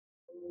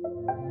Hello,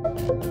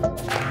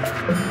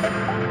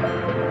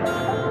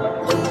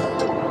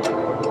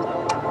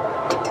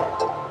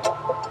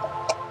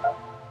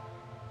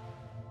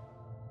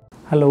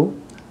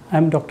 I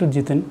am Dr.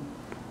 Jitin,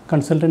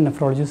 consultant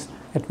nephrologist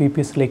at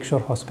VPS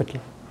Lakeshore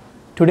Hospital.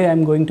 Today I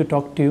am going to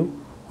talk to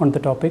you on the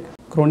topic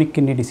chronic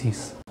kidney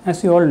disease.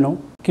 As you all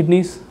know,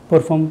 kidneys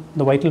perform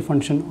the vital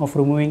function of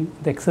removing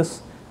the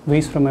excess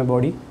waste from our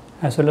body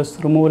as well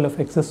as removal of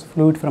excess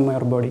fluid from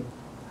our body.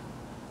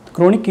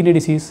 Chronic kidney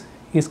disease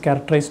is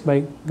characterized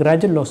by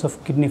gradual loss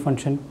of kidney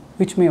function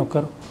which may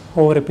occur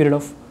over a period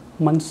of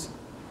months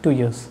to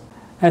years.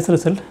 As a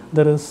result,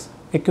 there is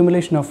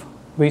accumulation of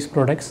waste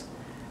products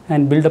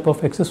and buildup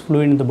of excess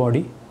fluid in the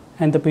body,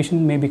 and the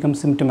patient may become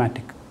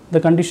symptomatic. The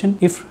condition,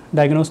 if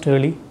diagnosed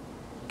early,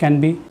 can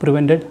be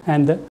prevented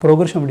and the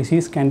progression of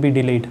disease can be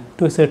delayed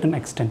to a certain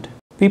extent.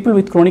 People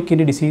with chronic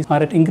kidney disease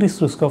are at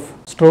increased risk of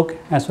stroke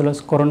as well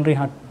as coronary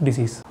heart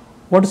disease.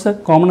 What is the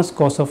commonest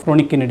cause of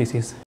chronic kidney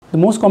disease? The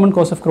most common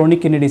cause of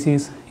chronic kidney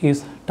disease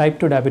is type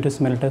 2 diabetes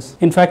mellitus.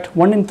 In fact,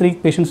 1 in 3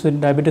 patients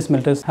with diabetes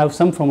mellitus have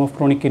some form of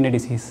chronic kidney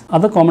disease.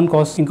 Other common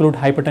causes include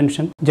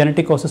hypertension,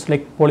 genetic causes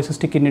like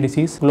polycystic kidney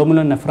disease,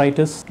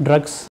 glomerulonephritis,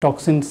 drugs,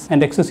 toxins,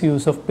 and excessive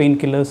use of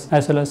painkillers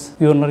as well as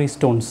urinary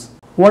stones.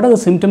 What are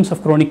the symptoms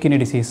of chronic kidney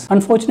disease?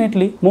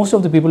 Unfortunately, most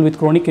of the people with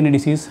chronic kidney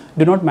disease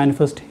do not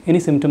manifest any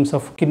symptoms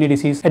of kidney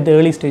disease at the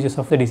early stages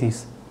of the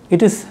disease.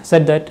 It is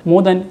said that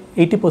more than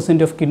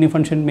 80% of kidney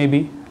function may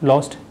be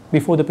lost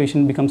before the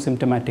patient becomes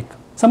symptomatic.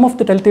 Some of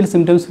the telltale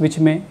symptoms which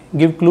may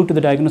give clue to the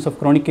diagnosis of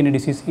chronic kidney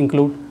disease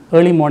include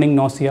early morning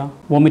nausea,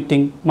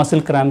 vomiting,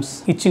 muscle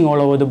cramps, itching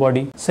all over the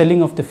body,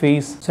 swelling of the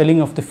face,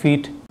 swelling of the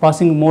feet,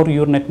 passing more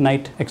urine at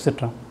night,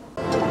 etc.